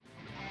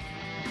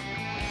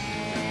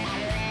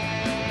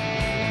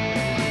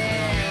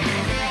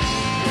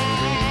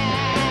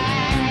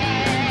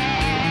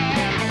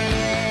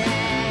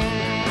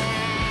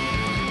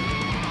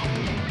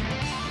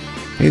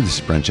Hey, this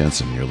is Brent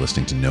Jensen. You're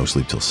listening to No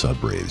Sleep Till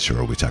Sudbury, the show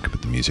where we talk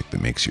about the music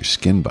that makes your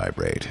skin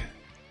vibrate.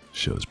 The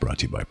show is brought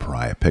to you by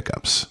Pariah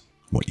Pickups.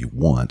 What you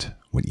want,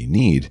 what you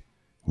need,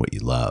 what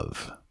you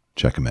love.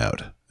 Check them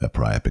out at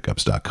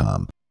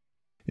pariahpickups.com.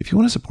 If you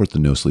want to support the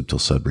No Sleep Till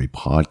Sudbury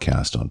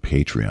podcast on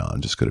Patreon,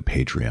 just go to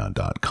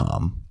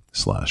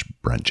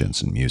patreon.com/Brent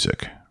Jensen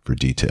Music for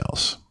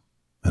details.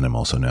 And I'm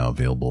also now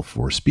available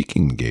for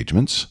speaking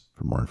engagements.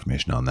 For more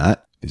information on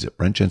that, visit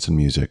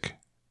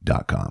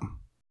BrentJensenMusic.com.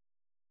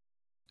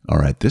 All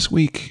right, this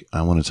week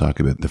I want to talk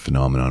about the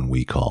phenomenon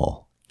we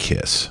call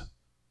Kiss.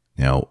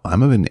 Now,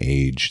 I'm of an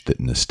age that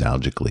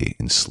nostalgically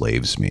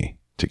enslaves me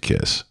to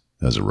Kiss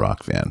as a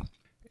rock fan.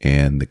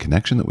 And the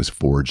connection that was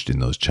forged in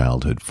those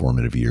childhood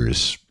formative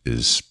years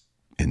is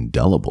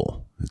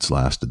indelible. It's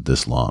lasted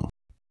this long.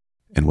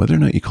 And whether or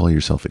not you call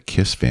yourself a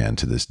Kiss fan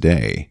to this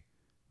day,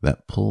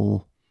 that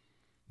pull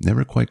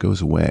never quite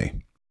goes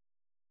away.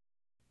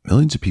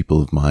 Millions of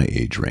people of my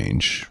age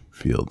range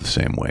feel the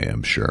same way,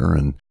 I'm sure,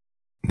 and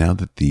now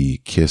that the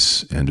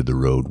Kiss End of the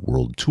Road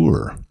World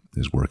Tour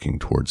is working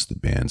towards the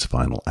band's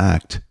final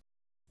act,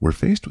 we're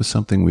faced with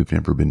something we've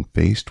never been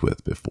faced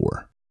with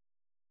before.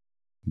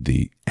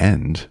 The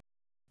end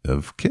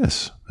of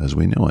Kiss as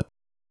we know it.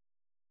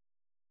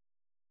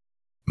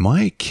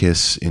 My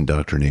Kiss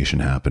indoctrination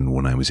happened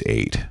when I was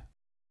 8.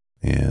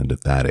 And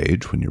at that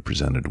age, when you're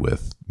presented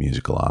with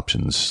musical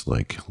options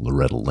like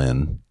Loretta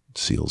Lynn,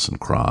 Seals and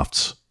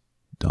Crofts,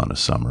 Donna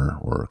Summer,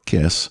 or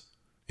Kiss,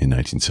 in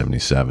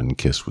 1977,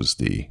 Kiss was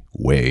the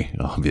way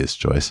obvious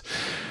choice.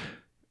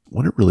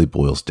 What it really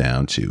boils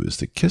down to is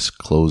that Kiss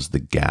closed the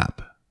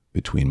gap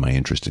between my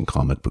interest in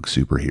comic book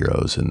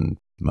superheroes and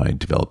my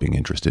developing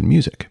interest in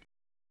music.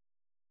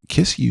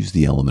 Kiss used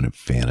the element of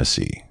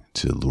fantasy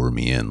to lure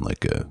me in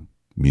like a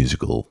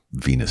musical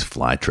Venus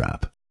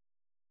flytrap.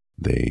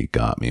 They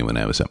got me when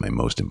I was at my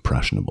most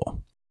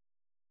impressionable.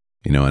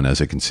 And as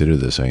I consider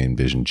this, I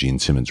envision Gene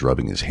Simmons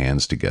rubbing his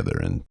hands together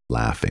and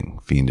laughing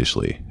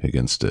fiendishly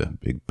against a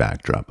big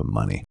backdrop of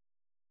money,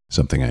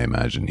 something I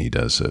imagine he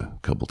does a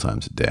couple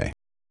times a day.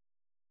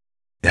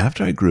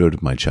 After I grew out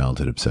of my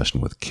childhood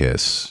obsession with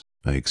Kiss,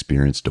 I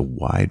experienced a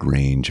wide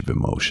range of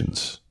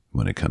emotions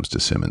when it comes to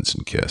Simmons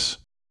and Kiss.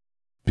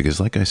 Because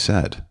like I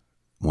said,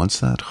 once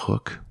that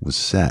hook was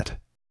set,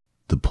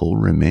 the pull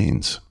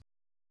remains.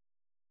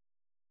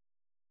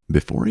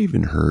 Before I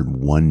even heard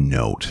one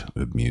note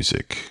of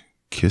music,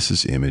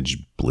 Kiss's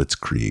image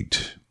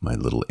blitzkrieged my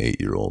little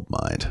 8-year-old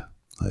mind.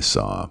 I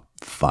saw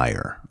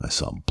fire, I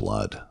saw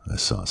blood, I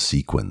saw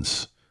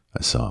sequins,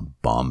 I saw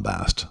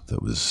bombast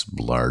that was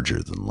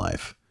larger than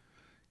life.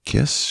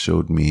 Kiss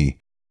showed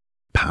me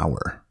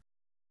power.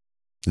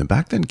 And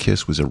back then,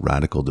 Kiss was a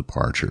radical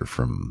departure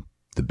from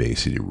the Bay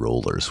City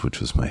Rollers,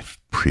 which was my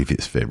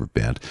previous favorite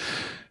band.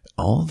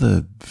 All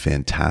the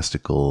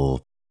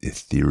fantastical,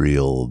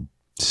 ethereal,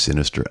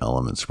 sinister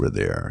elements were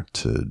there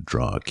to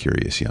draw a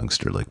curious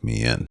youngster like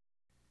me in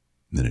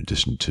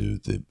addition to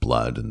the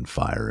blood and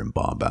fire and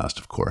bombast,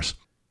 of course,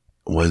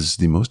 was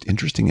the most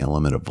interesting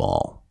element of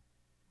all,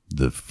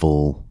 the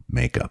full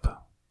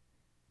makeup.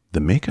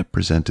 The makeup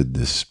presented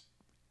this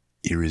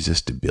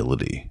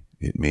irresistibility.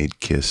 It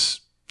made Kiss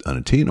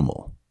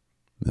unattainable,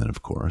 and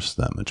of course,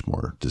 that much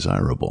more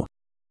desirable.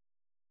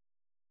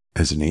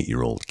 As an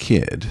 8-year-old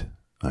kid,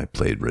 I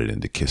played right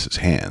into Kiss's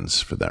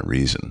hands for that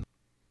reason.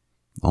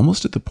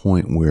 Almost at the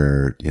point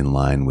where, in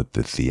line with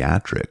the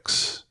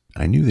theatrics,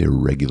 I knew they were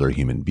regular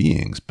human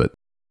beings, but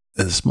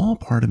a small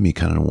part of me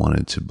kind of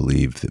wanted to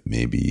believe that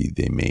maybe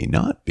they may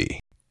not be.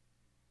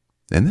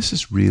 And this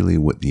is really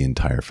what the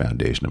entire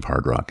foundation of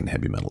hard rock and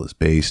heavy metal is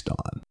based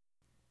on.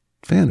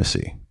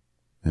 Fantasy,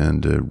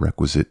 and a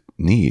requisite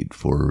need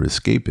for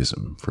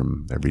escapism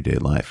from everyday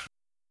life.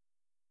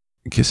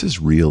 Kiss's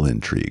real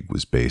intrigue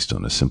was based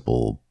on a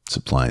simple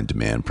supply and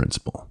demand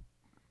principle.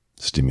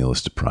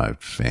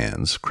 Stimulus-deprived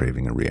fans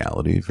craving a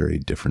reality very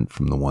different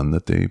from the one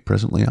that they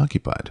presently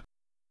occupied.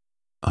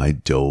 I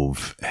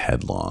dove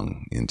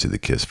headlong into the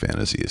Kiss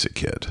fantasy as a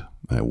kid.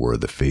 I wore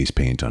the face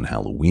paint on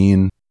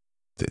Halloween,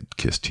 the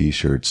Kiss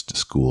t-shirts to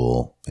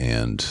school,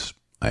 and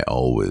I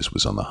always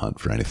was on the hunt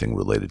for anything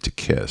related to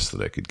Kiss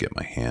that I could get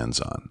my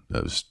hands on. I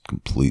was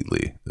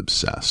completely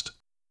obsessed.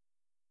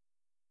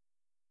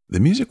 The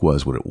music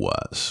was what it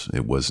was.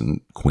 It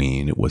wasn't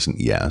Queen, it wasn't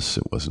Yes,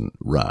 it wasn't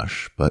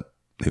Rush, but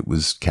it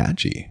was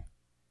catchy.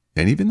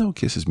 And even though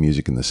Kiss's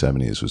music in the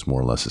 70s was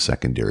more or less a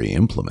secondary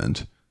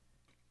implement,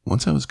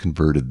 once I was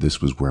converted, this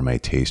was where my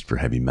taste for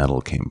heavy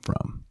metal came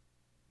from.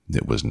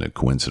 It wasn't a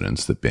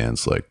coincidence that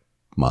bands like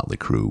Motley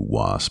Crue,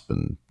 Wasp,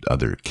 and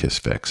other Kiss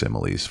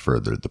facsimiles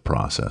furthered the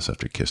process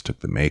after Kiss took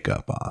the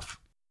makeup off.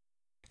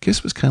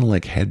 Kiss was kind of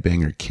like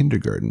Headbanger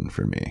Kindergarten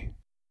for me.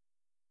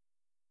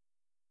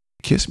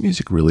 Kiss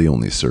music really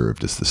only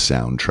served as the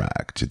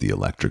soundtrack to the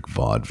electric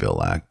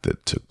vaudeville act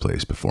that took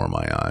place before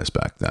my eyes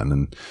back then,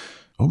 and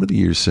over the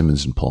years,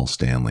 Simmons and Paul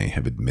Stanley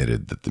have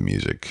admitted that the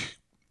music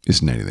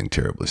isn't anything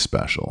terribly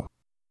special.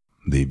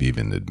 They've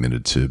even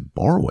admitted to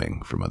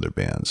borrowing from other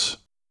bands,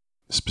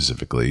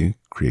 specifically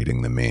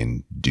creating the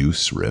main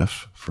Deuce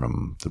riff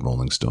from the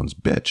Rolling Stones'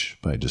 Bitch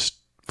by just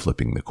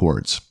flipping the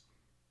chords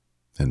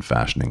and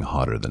fashioning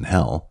Hotter Than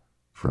Hell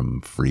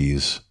from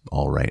Free's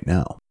All Right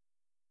Now.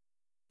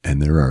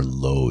 And there are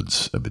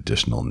loads of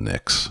additional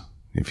nicks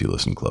if you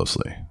listen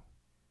closely.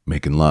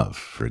 Making Love,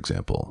 for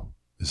example,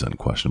 is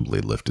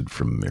unquestionably lifted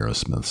from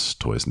Aerosmith's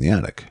Toys in the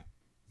Attic,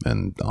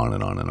 and on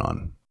and on and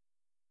on.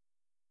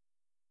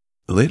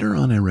 Later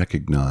on, I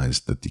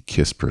recognized that the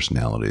Kiss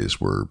personalities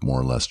were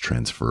more or less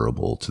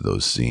transferable to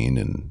those seen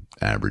in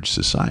average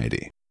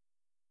society.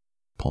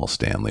 Paul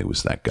Stanley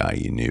was that guy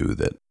you knew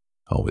that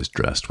always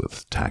dressed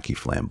with tacky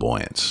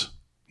flamboyance.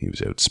 He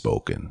was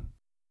outspoken,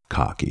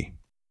 cocky.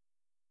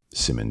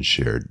 Simmons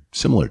shared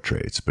similar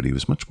traits, but he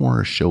was much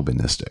more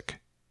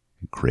chauvinistic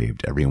and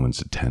craved everyone's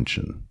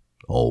attention,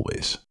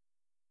 always.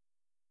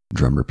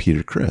 Drummer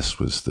Peter Criss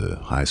was the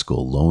high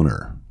school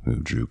loner who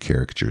drew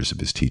caricatures of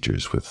his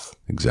teachers with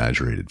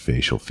exaggerated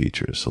facial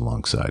features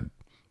alongside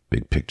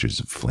big pictures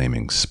of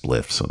flaming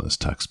spliffs on his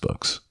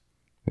textbooks,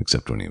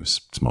 except when he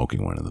was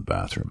smoking one in the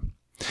bathroom.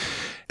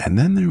 And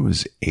then there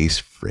was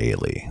Ace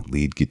Frehley,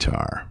 lead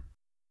guitar,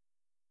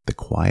 the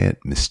quiet,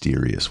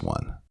 mysterious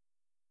one.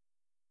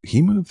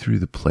 He moved through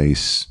the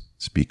place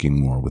speaking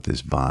more with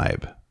his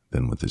vibe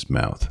than with his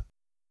mouth,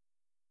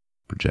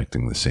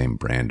 projecting the same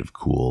brand of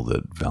cool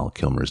that Val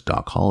Kilmer's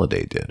Doc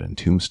Holliday did in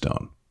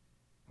Tombstone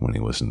when he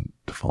wasn't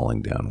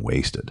falling down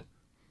wasted,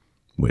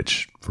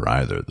 which, for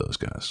either of those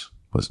guys,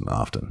 wasn't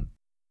often.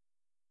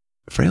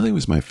 Frehley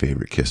was my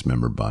favorite Kiss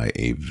member by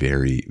a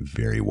very,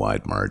 very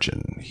wide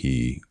margin.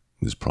 He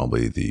was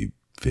probably the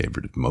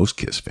favorite of most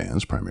Kiss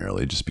fans,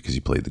 primarily just because he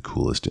played the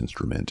coolest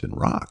instrument in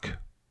rock,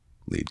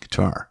 lead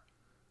guitar,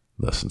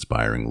 thus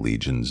inspiring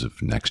legions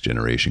of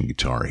next-generation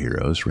guitar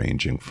heroes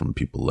ranging from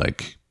people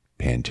like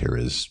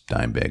Pantera's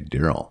Dimebag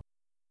Darrell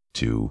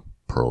to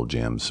Pearl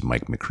Jam's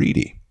Mike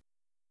McCready.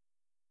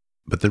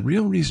 But the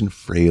real reason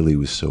Frehley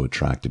was so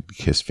attractive to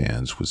Kiss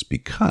fans was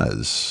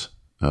because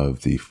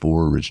of the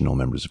 4 original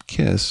members of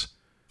Kiss.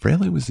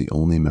 Frehley was the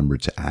only member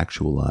to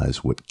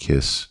actualize what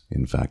Kiss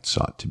in fact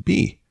sought to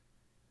be.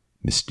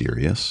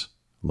 Mysterious,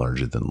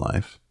 larger than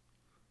life,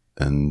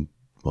 and,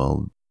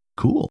 well,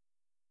 cool.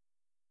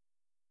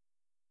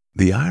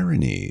 The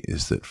irony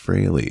is that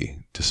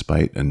Frehley,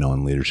 despite a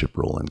non-leadership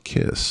role in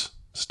Kiss,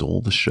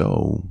 stole the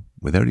show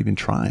without even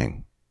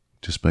trying,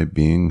 just by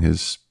being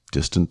his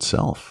distant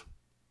self.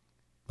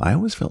 I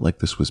always felt like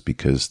this was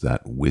because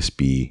that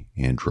wispy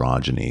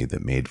androgyny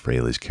that made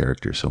Frehley's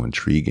character so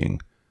intriguing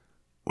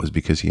was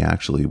because he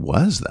actually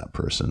was that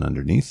person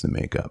underneath the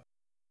makeup.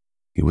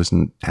 He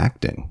wasn't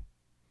acting.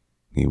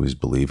 He was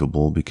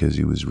believable because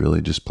he was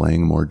really just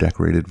playing a more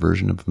decorated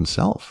version of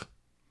himself.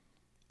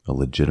 A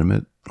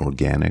legitimate,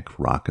 organic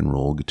rock and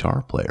roll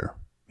guitar player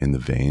in the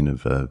vein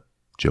of a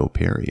Joe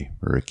Perry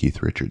or a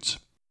Keith Richards.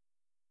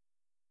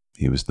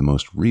 He was the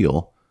most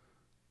real,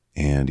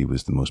 and he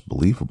was the most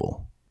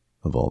believable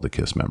of all the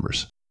Kiss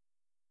members.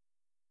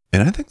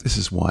 And I think this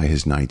is why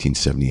his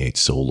 1978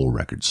 solo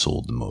record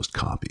sold the most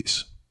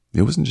copies.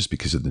 It wasn't just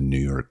because of the New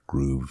York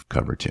Groove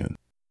cover tune.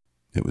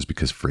 It was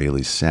because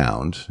Frehley's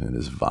sound and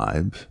his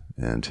vibe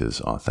and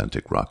his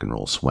authentic rock and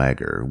roll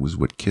swagger was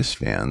what Kiss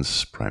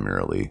fans,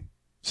 primarily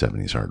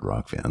 70s hard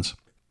rock fans,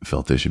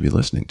 felt they should be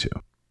listening to.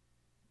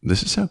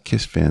 This is how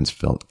Kiss fans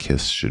felt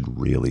Kiss should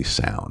really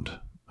sound,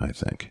 I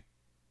think.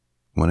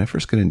 When I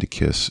first got into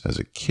Kiss as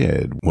a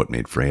kid, what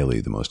made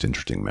Frehley the most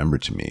interesting member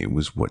to me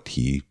was what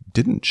he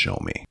didn't show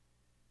me.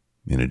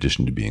 In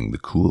addition to being the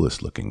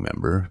coolest looking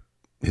member,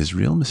 his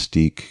real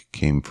mystique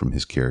came from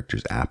his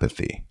character's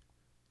apathy.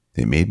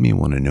 It made me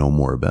want to know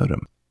more about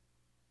him.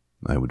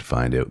 I would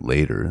find out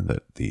later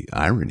that the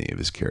irony of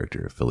his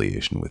character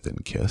affiliation within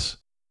Kiss,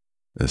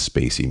 a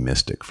spacey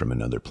mystic from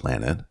another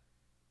planet,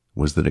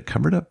 was that it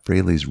covered up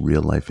Frehley's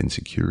real-life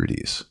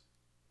insecurities,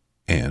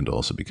 and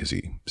also because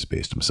he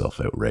spaced himself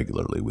out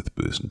regularly with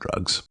booze and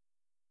drugs.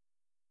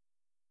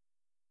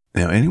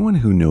 Now, anyone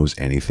who knows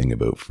anything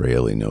about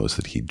Frehley knows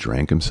that he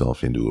drank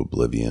himself into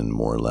oblivion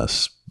more or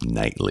less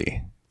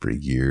nightly for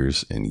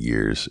years and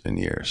years and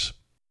years.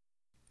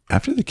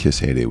 After the Kiss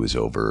heyday was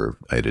over,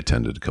 I had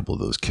attended a couple of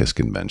those Kiss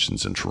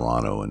conventions in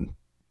Toronto and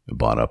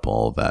bought up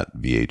all that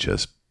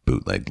VHS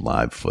bootleg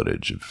live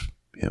footage of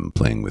him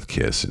playing with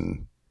Kiss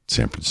in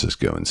San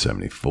Francisco in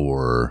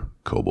 74,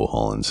 Cobo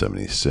Hall in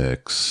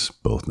 76,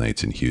 both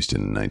nights in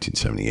Houston in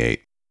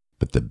 1978.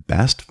 But the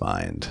best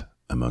find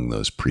among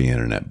those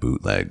pre-internet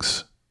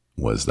bootlegs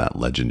was that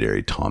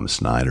legendary Tom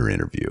Snyder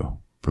interview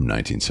from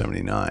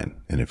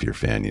 1979. And if you're a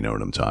fan, you know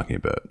what I'm talking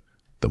about.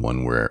 The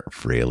one where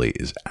Frehley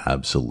is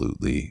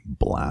absolutely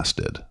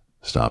blasted,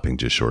 stopping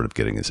just short of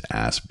getting his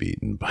ass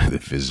beaten by the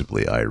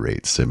visibly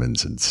irate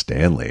Simmons and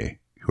Stanley,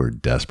 who are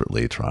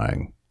desperately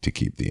trying to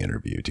keep the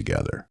interview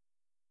together.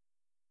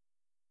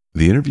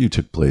 The interview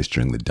took place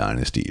during the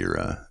Dynasty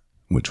era,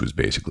 which was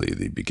basically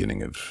the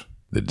beginning of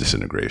the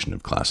disintegration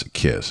of classic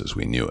Kiss as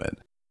we knew it.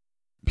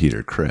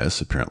 Peter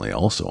Criss, apparently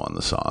also on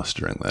the sauce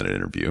during that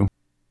interview,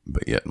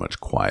 but yet much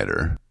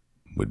quieter,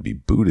 would be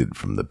booted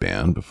from the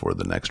band before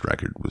the next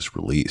record was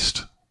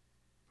released.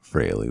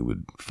 Frehley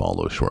would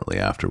follow shortly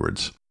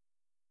afterwards.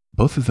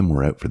 Both of them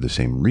were out for the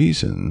same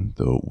reason,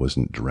 though it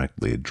wasn't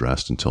directly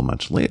addressed until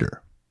much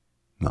later,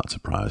 not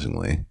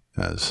surprisingly,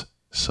 as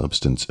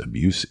substance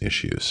abuse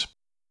issues.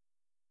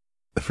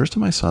 The first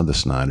time I saw the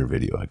Snyder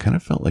video, I kind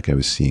of felt like I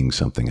was seeing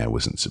something I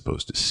wasn't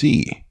supposed to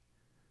see.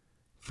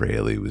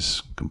 Fraley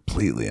was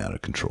completely out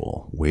of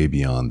control, way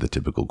beyond the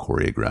typical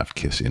choreographed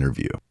Kiss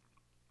interview.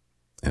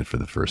 And for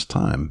the first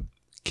time,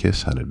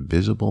 Kiss had a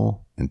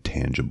visible and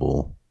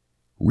tangible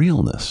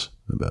realness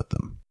about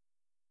them.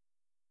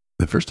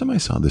 The first time I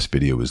saw this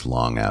video was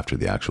long after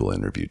the actual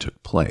interview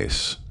took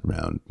place,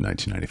 around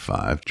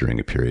 1995, during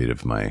a period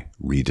of my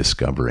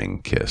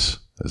rediscovering Kiss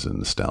as a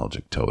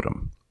nostalgic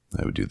totem.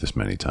 I would do this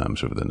many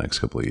times over the next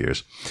couple of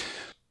years.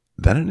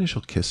 That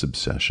initial Kiss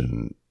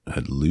obsession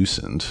had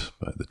loosened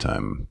by the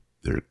time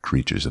their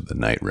Creatures of the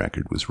Night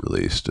record was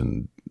released,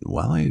 and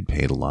while I had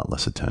paid a lot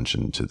less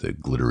attention to the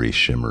glittery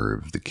shimmer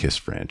of the Kiss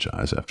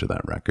franchise after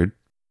that record,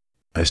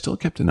 I still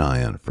kept an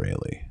eye on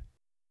Fraley.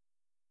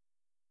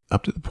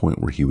 Up to the point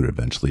where he would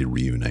eventually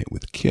reunite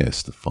with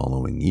Kiss the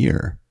following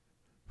year,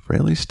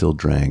 Fraley still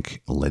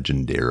drank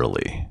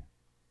legendarily.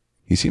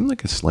 He seemed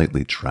like a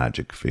slightly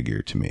tragic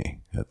figure to me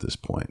at this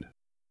point.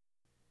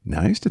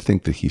 Now, I used to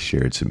think that he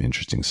shared some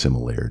interesting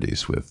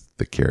similarities with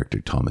the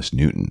character Thomas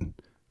Newton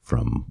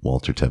from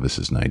Walter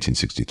Tevis's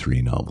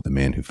 1963 novel, The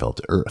Man Who Fell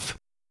to Earth.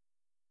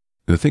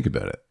 Now, think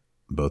about it.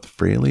 Both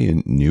Fraley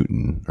and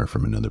Newton are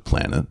from another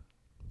planet.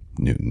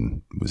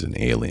 Newton was an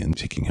alien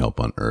seeking help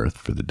on Earth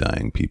for the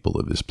dying people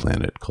of his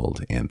planet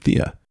called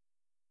Anthea.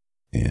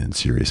 And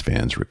serious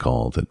fans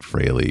recall that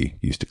Fraley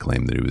used to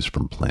claim that he was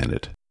from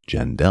planet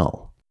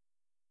Jandel.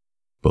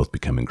 Both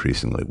become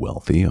increasingly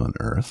wealthy on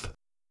Earth.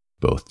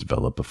 Both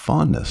develop a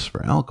fondness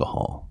for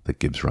alcohol that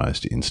gives rise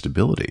to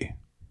instability.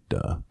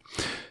 Duh.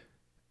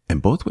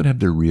 And both would have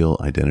their real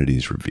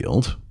identities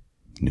revealed.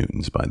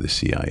 Newton's by the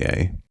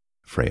CIA,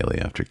 Fraley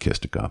after Kiss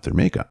took off their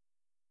makeup.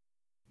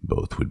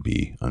 Both would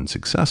be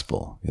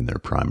unsuccessful in their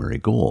primary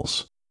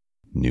goals.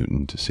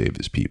 Newton to save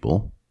his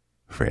people,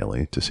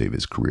 Fraley to save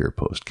his career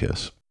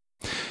post-Kiss.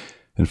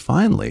 And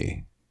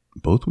finally,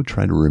 both would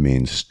try to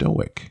remain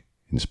stoic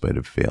in spite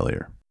of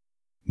failure.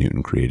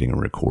 Newton creating a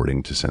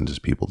recording to send his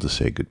people to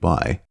say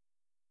goodbye,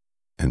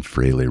 and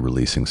Fraley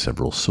releasing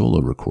several solo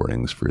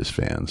recordings for his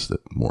fans that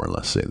more or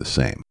less say the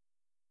same.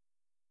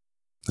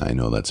 I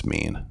know that's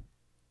mean,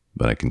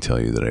 but I can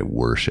tell you that I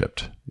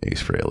worshipped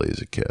Ace Frehley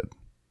as a kid.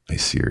 I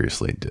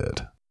seriously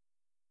did.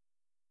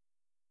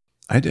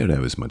 I doubt I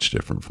was much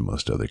different from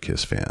most other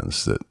Kiss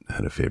fans that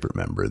had a favorite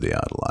member they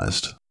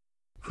idolized.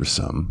 For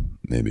some,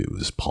 maybe it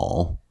was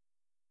Paul.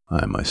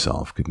 I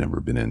myself could never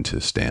have been into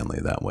Stanley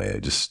that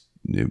way.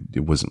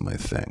 It wasn't my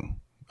thing.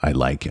 I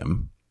like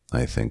him.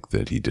 I think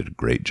that he did a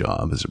great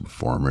job as a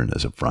performer and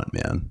as a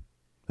frontman.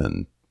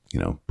 And,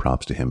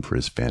 props to him for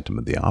his Phantom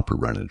of the Opera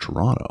run in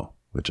Toronto,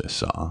 which I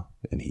saw,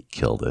 and he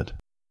killed it.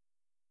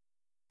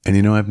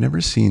 And I've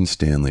never seen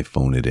Stanley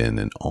phone it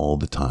in all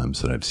the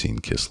times that I've seen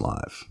Kiss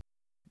live.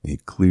 He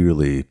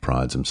clearly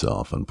prides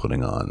himself on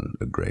putting on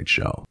a great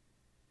show.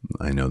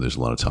 I know there's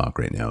a lot of talk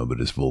right now about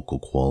his vocal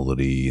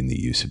quality and the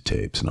use of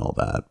tapes and all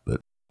that, but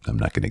I'm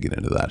not going to get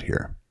into that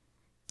here.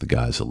 The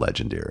guy's a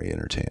legendary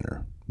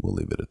entertainer. We'll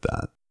leave it at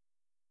that.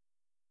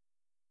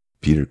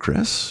 Peter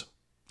Criss,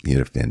 he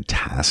had a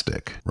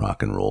fantastic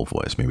rock and roll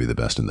voice, maybe the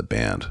best in the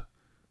band.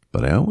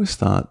 But I always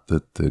thought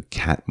that the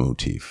cat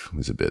motif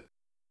was a bit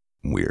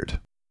weird.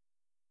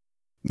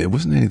 It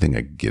wasn't anything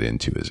I could get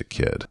into as a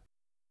kid.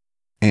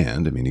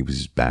 And, he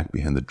was back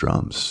behind the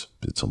drums.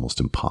 It's almost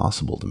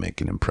impossible to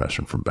make an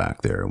impression from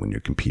back there when you're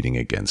competing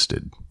against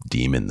a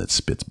demon that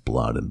spits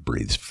blood and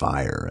breathes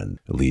fire, and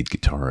a lead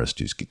guitarist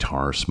whose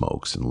guitar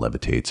smokes and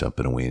levitates up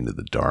and away into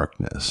the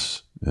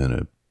darkness, and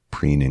a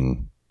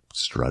preening,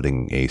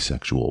 strutting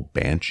asexual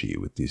banshee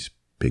with these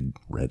big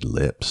red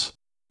lips,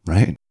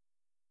 right?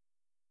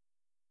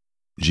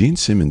 Gene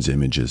Simmons'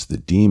 image as the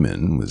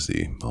demon was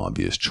the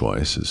obvious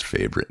choice, his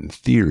favorite in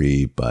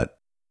theory, but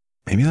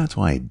maybe that's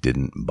why I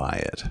didn't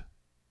buy it.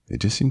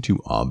 It just seemed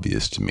too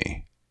obvious to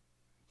me.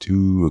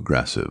 Too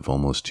aggressive,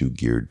 almost too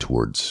geared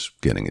towards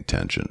getting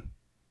attention.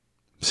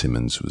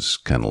 Simmons was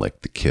kind of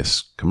like the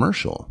Kiss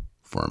commercial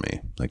for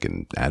me, like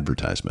an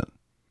advertisement.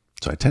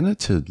 So I tended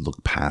to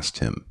look past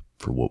him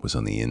for what was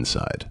on the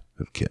inside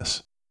of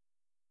Kiss.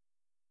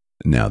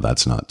 Now,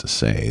 that's not to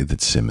say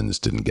that Simmons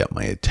didn't get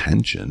my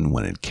attention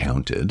when it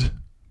counted,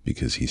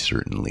 because he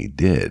certainly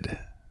did.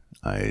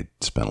 I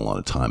spent a lot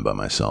of time by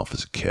myself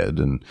as a kid,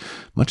 and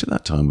much of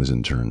that time was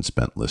in turn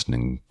spent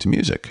listening to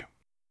music.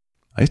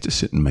 I used to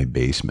sit in my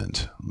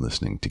basement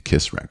listening to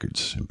Kiss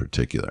records in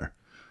particular,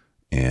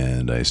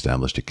 and I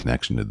established a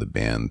connection to the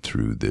band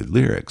through the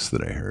lyrics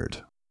that I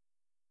heard.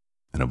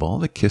 And of all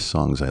the Kiss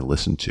songs I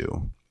listened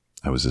to,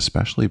 I was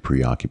especially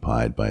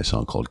preoccupied by a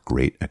song called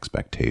Great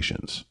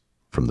Expectations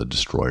from the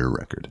Destroyer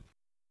record,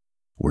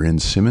 wherein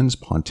Simmons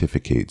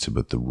pontificates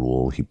about the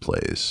role he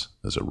plays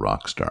as a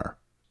rock star,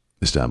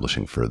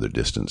 establishing further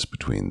distance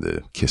between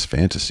the Kiss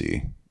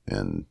fantasy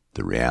and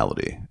the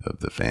reality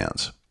of the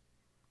fans.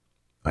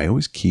 I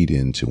always keyed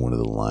into one of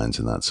the lines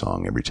in that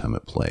song every time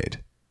it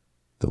played.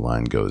 The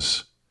line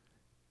goes,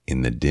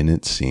 "In the din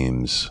it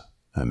seems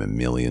I'm a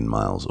million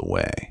miles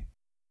away."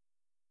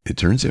 It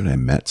turns out I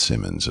met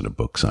Simmons at a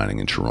book signing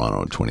in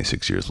Toronto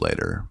 26 years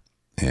later,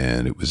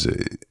 and it was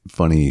a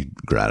funny,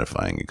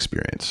 gratifying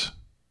experience.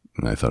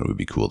 And I thought it would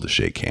be cool to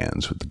shake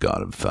hands with the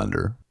God of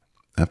Thunder.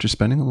 After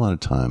spending a lot of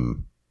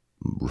time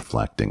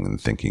reflecting and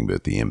thinking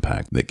about the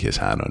impact that Kiss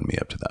had on me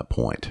up to that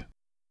point.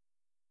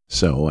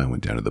 So I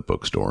went down to the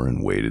bookstore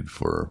and waited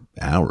for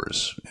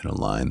hours in a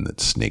line that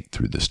snaked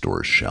through the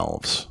store's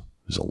shelves.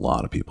 There's a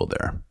lot of people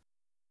there.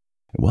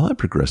 And while I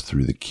progressed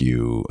through the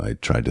queue, I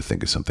tried to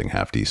think of something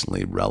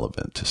half-decently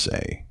relevant to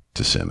say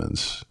to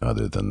Simmons,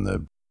 other than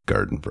the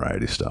garden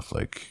variety stuff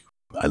like,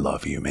 "I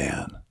love you,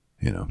 man,"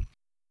 you know.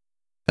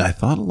 I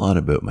thought a lot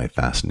about my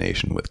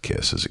fascination with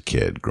Kiss as a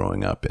kid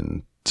growing up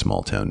in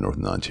small-town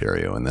Northern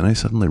Ontario, and then I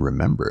suddenly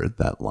remembered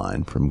that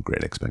line from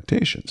Great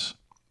Expectations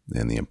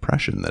and the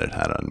impression that it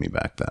had on me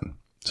back then.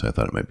 So I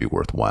thought it might be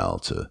worthwhile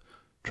to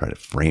try to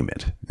frame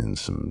it in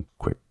some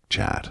quick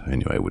chat. I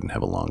knew I wouldn't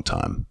have a long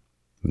time,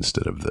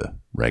 instead of the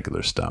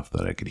regular stuff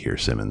that I could hear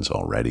Simmons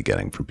already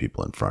getting from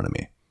people in front of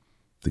me.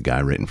 The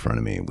guy right in front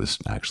of me was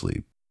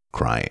actually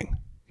crying.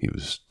 He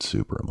was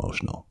super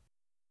emotional.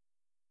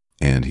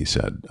 And he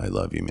said, "I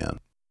love you, man."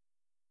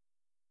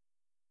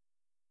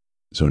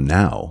 So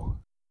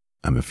now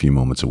I'm a few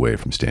moments away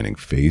from standing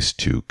face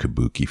to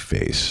kabuki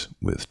face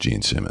with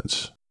Gene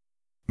Simmons.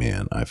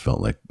 Man, I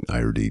felt like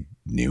I already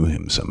knew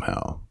him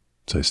somehow.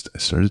 So I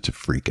started to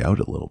freak out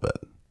a little bit.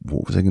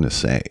 What was I going to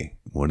say?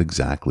 What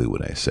exactly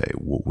would I say?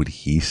 What would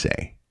he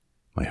say?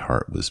 My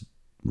heart was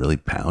really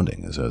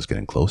pounding as I was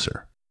getting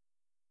closer.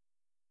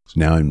 So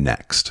now I'm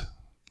next.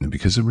 And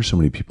because there were so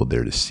many people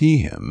there to see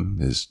him,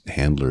 his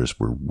handlers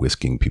were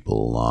whisking people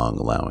along,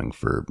 allowing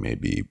for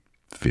maybe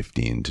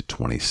 15 to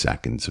 20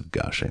 seconds of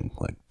gushing,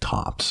 like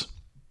tops.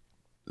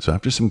 So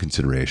after some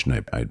consideration,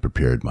 I'd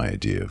prepared my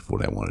idea of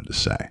what I wanted to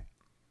say.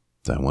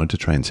 So I wanted to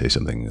try and say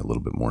something a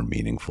little bit more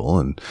meaningful.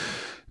 And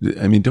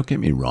I mean, don't get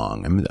me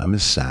wrong. I'm a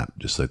sap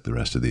just like the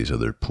rest of these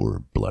other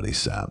poor bloody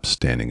saps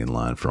standing in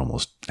line for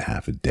almost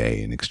half a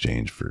day in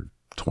exchange for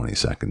 20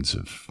 seconds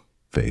of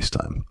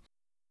FaceTime.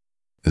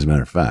 As a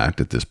matter of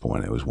fact, at this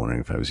point, I was wondering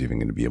if I was even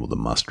going to be able to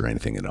muster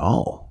anything at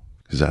all,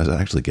 because I was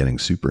actually getting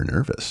super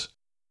nervous.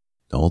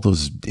 All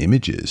those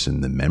images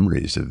and the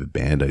memories of a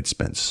band I'd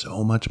spent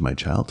so much of my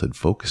childhood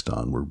focused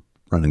on were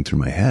running through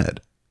my head,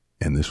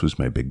 and this was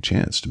my big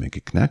chance to make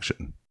a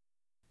connection.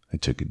 I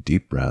took a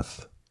deep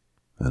breath,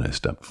 and I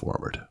stepped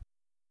forward.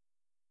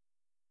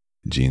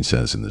 Gene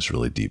says in this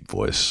really deep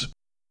voice,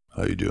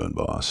 "How you doing,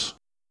 boss?"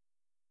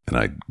 And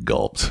I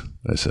gulped.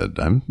 I said,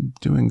 "I'm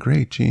doing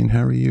great, Gene.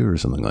 How are you?" or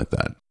something like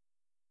that.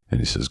 And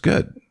he says,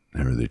 "Good.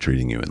 How are they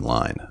treating you in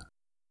line?"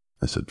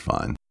 I said,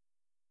 "Fine."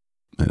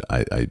 And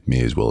I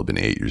may as well have been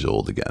 8 years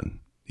old again.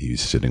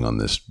 He's sitting on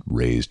this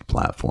raised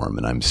platform,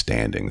 and I'm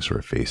standing, so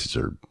our faces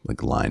are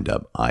like lined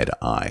up eye to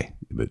eye,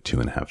 about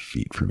 2.5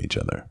 feet from each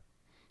other.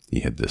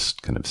 He had this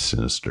kind of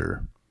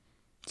sinister,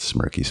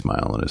 smirky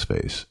smile on his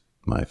face.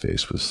 My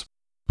face was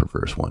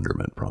perverse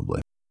wonderment,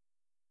 probably.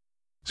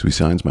 So he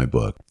signs my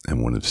book,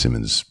 and one of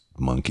Simmons'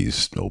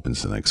 monkeys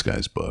opens the next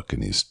guy's book,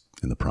 and he's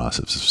in the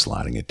process of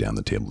sliding it down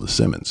the table to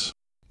Simmons.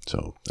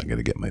 So I got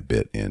to get my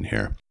bit in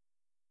here.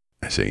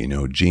 I say,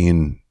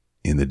 "Gene,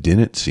 in the din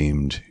it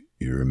seemed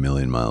you're a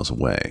million miles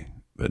away,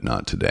 but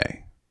not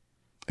today.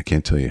 I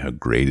can't tell you how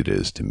great it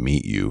is to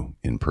meet you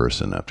in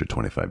person after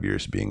 25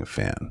 years of being a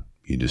fan.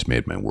 You just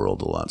made my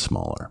world a lot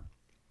smaller,"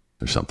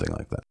 or something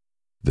like that.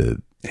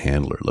 The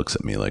handler looks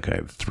at me like I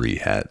have 3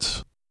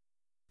 heads.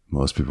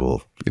 Most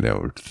people,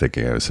 were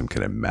thinking I was some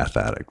kind of meth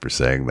addict for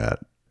saying that.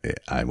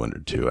 I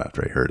wondered too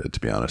after I heard it, to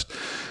be honest.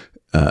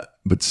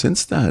 But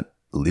since that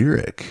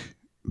lyric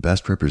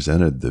best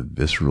represented the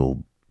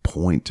visceral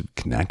point of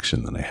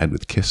connection that I had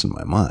with Kiss in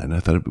my mind, I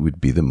thought it would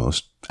be the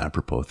most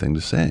apropos thing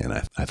to say. And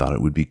I thought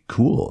it would be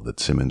cool that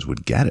Simmons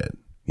would get it,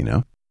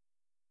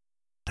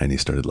 And he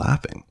started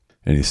laughing.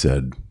 And he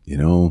said,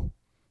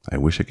 "I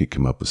wish I could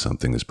come up with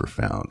something as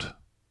profound,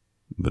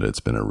 but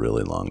it's been a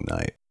really long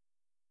night."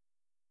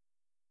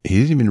 He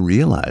didn't even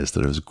realize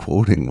that I was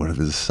quoting one of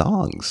his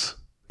songs.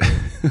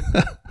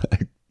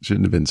 I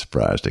shouldn't have been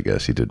surprised, I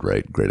guess. He did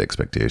write Great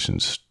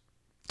Expectations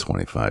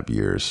 25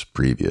 years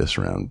previous,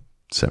 around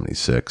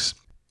 76,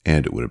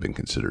 and it would have been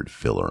considered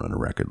filler on a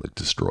record like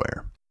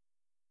Destroyer.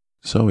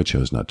 So I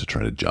chose not to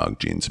try to jog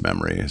Gene's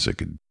memory, as I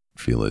could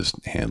feel his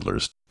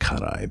handler's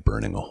cut eye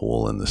burning a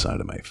hole in the side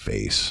of my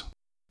face.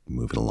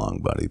 "Moving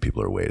along, buddy.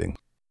 People are waiting."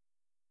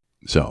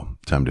 So,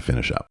 time to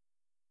finish up.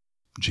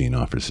 Gene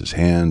offers his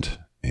hand,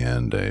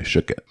 and I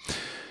shook it.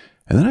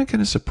 And then I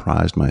kind of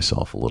surprised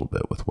myself a little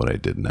bit with what I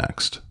did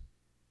next.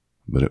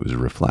 But it was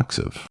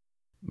reflexive.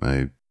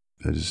 I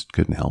just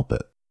couldn't help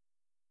it.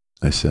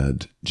 I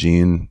said,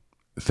 "Gene,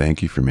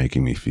 thank you for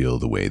making me feel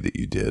the way that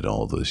you did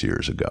all those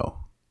years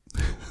ago."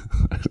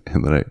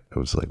 And then I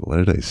was like, what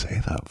did I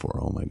say that for?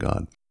 Oh my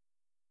God.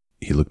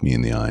 He looked me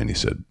in the eye and he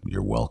said,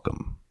 "You're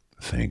welcome.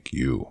 Thank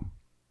you."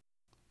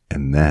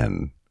 And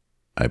then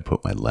I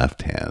put my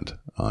left hand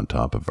on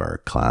top of our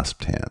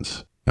clasped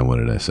hands. And what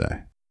did I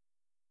say?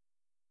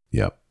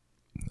 Yep.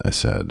 I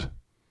said,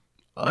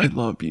 "I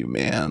love you,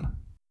 man."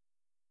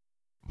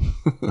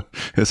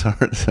 As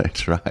hard as I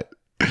tried,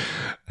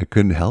 I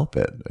couldn't help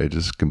it. I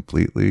just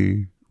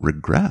completely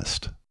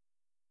regressed.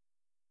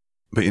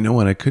 But you know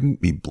what? I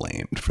couldn't be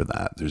blamed for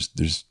that.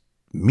 There's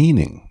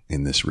meaning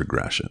in this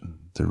regression.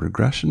 The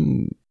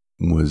regression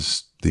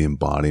was the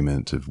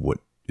embodiment of what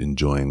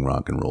enjoying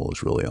rock and roll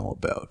is really all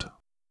about.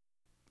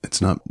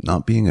 It's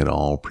not being at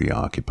all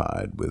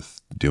preoccupied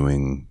with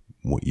doing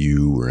what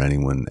you or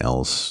anyone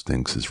else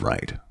thinks is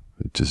right.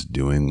 It's just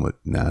doing what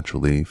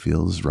naturally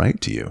feels right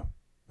to you.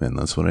 And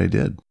that's what I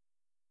did.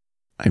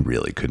 I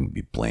really couldn't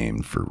be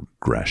blamed for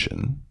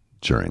regression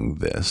during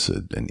this,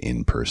 an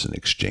in-person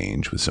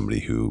exchange with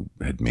somebody who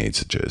had made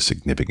such a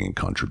significant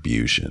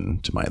contribution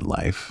to my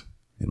life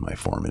in my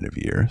formative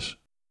years.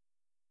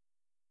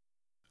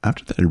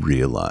 After that, I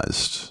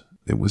realized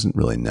it wasn't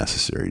really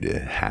necessary to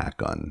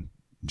hack on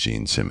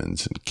Gene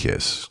Simmons and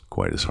Kiss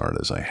quite as hard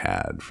as I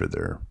had for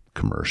their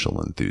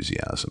commercial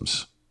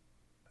enthusiasms.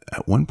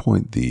 At one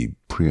point, the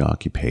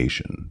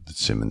preoccupation that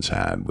Simmons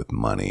had with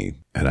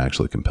money had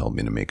actually compelled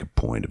me to make a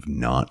point of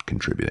not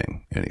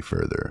contributing any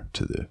further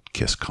to the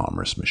Kiss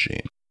commerce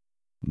machine.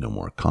 No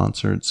more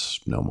concerts,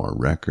 no more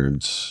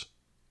records.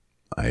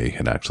 I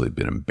had actually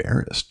been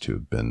embarrassed to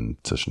have been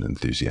such an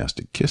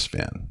enthusiastic Kiss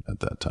fan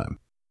at that time.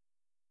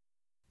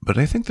 But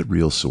I think the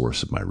real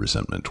source of my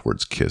resentment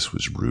towards Kiss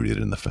was rooted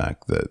in the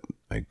fact that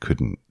I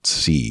couldn't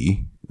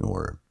see,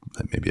 or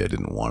maybe I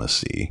didn't want to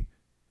see,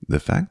 the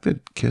fact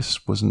that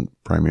Kiss wasn't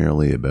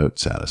primarily about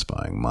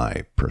satisfying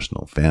my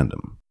personal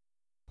fandom.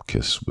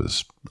 Kiss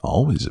was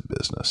always a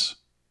business.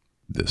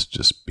 This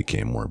just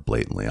became more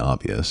blatantly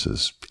obvious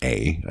as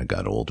A, I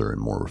got older and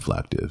more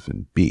reflective,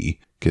 and B,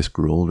 Kiss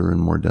grew older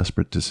and more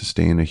desperate to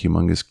sustain a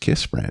humongous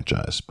Kiss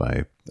franchise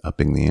by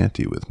upping the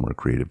ante with more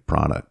creative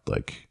product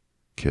like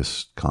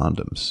Kiss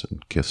condoms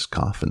and Kiss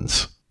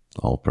coffins.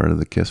 All part of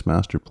the Kiss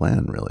master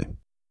plan, really.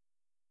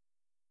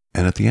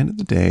 And at the end of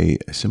the day,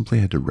 I simply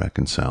had to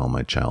reconcile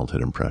my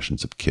childhood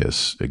impressions of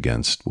Kiss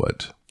against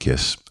what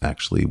Kiss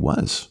actually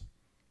was.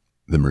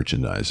 The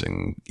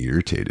merchandising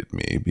irritated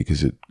me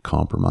because it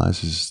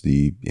compromises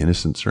the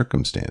innocent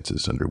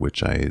circumstances under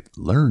which I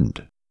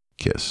learned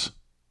Kiss.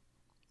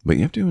 But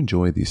you have to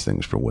enjoy these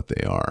things for what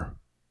they are.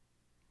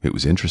 It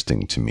was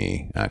interesting to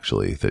me,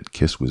 actually, that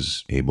Kiss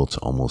was able to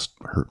almost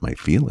hurt my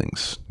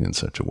feelings in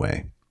such a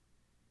way,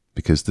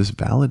 because this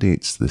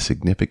validates the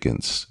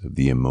significance of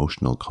the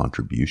emotional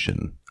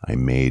contribution I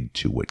made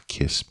to what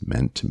Kiss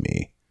meant to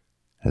me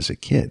as a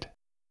kid.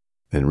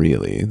 And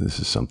really, this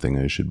is something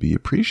I should be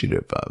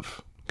appreciative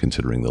of,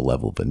 considering the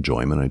level of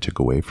enjoyment I took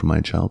away from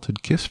my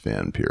childhood Kiss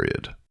fan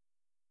period.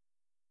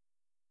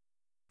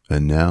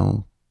 And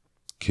now,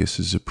 Kiss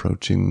is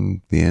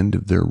approaching the end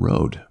of their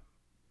road.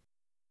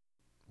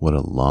 What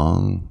a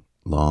long,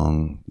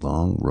 long,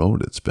 long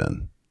road it's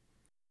been.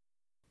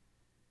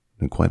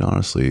 And quite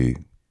honestly,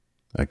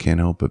 I can't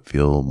help but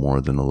feel more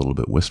than a little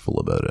bit wistful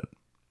about it.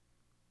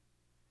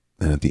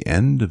 And at the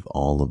end of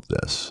all of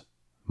this,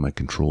 my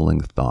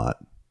controlling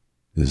thought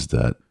is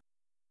that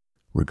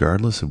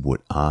regardless of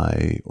what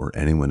I or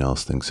anyone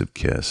else thinks of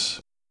Kiss,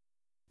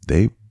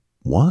 they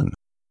won.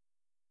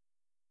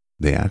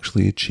 They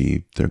actually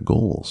achieved their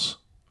goals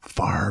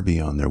far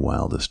beyond their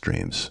wildest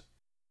dreams.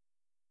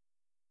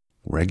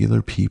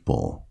 Regular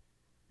people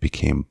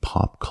became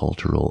pop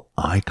cultural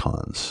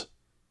icons.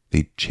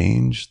 They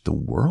changed the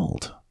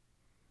world.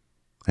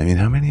 I mean,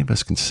 how many of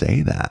us can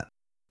say that?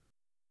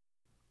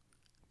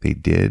 They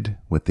did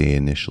what they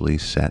initially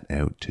set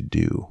out to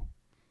do.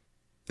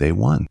 They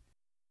won.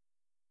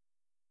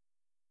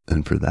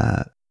 And for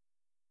that,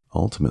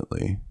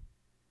 ultimately,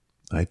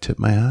 I tip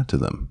my hat to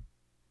them.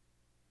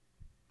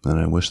 And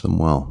I wish them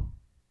well.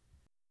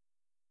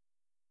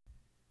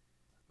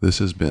 This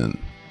has been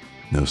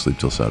No Sleep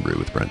Till Sudbury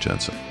with Brent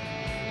Jensen.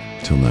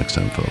 Till next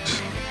time,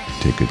 folks,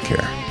 take good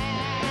care.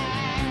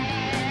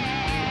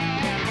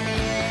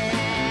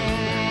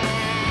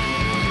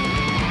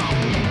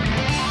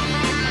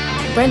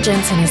 Brent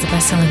Jensen is the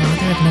best-selling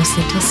author of No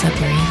Sleep Till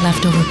Sudbury,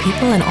 Leftover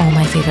People, and All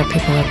My Favorite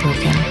People Are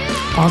Broken.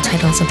 All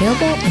titles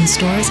available in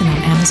stores and on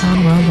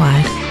Amazon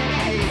worldwide.